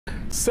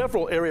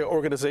Several area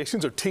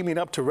organizations are teaming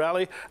up to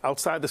rally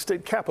outside the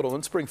state capitol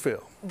in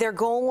Springfield. Their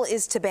goal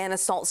is to ban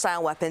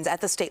assault-style weapons at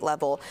the state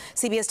level.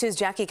 CBS 2's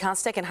Jackie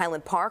Kostek in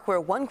Highland Park,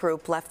 where one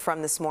group left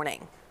from this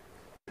morning.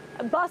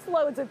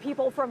 Busloads of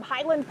people from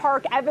Highland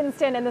Park,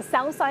 Evanston, and the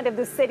south side of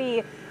the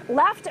city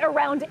left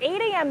around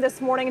 8 a.m.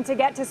 this morning to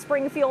get to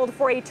Springfield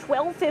for a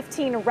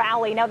 12:15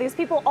 rally. Now, these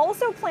people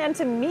also plan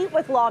to meet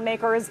with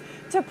lawmakers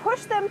to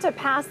push them to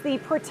pass the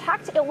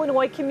Protect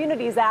Illinois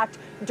Communities Act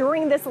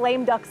during this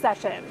lame duck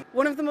session.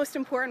 One of the most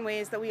important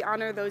ways that we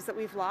honor those that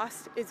we've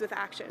lost is with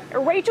action.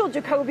 Rachel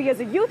Jacoby is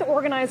a youth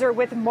organizer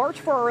with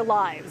March for Our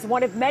Lives,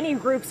 one of many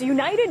groups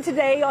united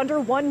today under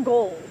one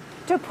goal: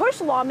 to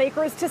push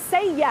lawmakers to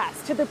say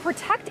yes to the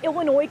Protect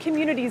Illinois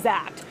Communities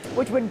Act,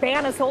 which would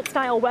ban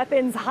assault-style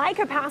weapons,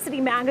 high-capacity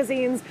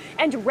magazines,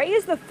 and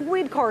raise the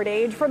FOID card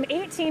age from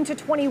 18 to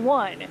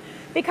 21.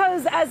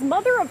 Because, as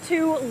mother of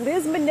two,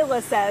 Liz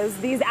Manila says,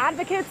 these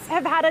advocates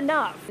have had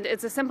enough.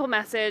 It's a simple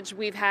message.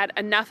 We've had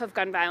enough of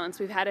gun violence.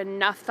 We've had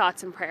enough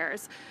thoughts and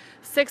prayers.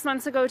 6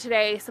 months ago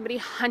today, somebody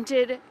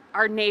hunted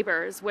our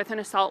neighbors with an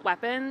assault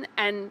weapon,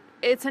 and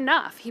it's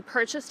enough. He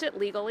purchased it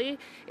legally.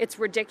 It's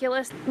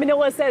ridiculous.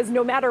 Manila says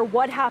no matter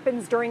what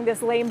happens during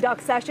this lame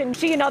duck session,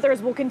 she and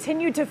others will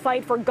continue to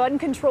fight for gun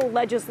control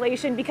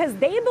legislation because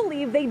they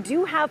believe they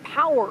do have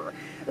power,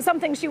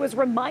 something she was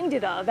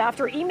reminded of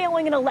after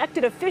emailing an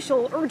elected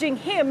official urging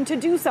him to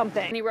do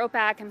something. And he wrote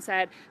back and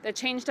said that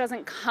change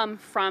doesn't come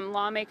from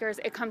lawmakers,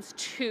 it comes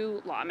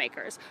to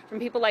lawmakers, from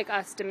people like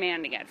us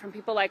demanding it, from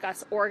people like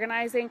us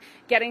organizing,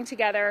 getting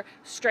together,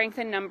 strength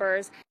in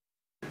numbers.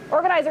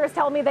 Organizers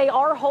tell me they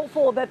are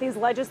hopeful that these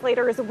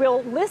legislators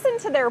will listen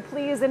to their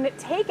pleas and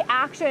take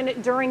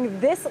action during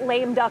this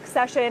lame duck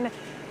session.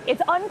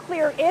 It's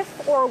unclear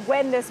if or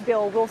when this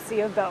bill will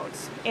see a vote.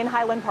 In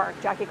Highland Park,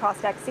 Jackie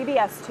Kostek,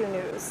 CBS 2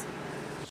 News.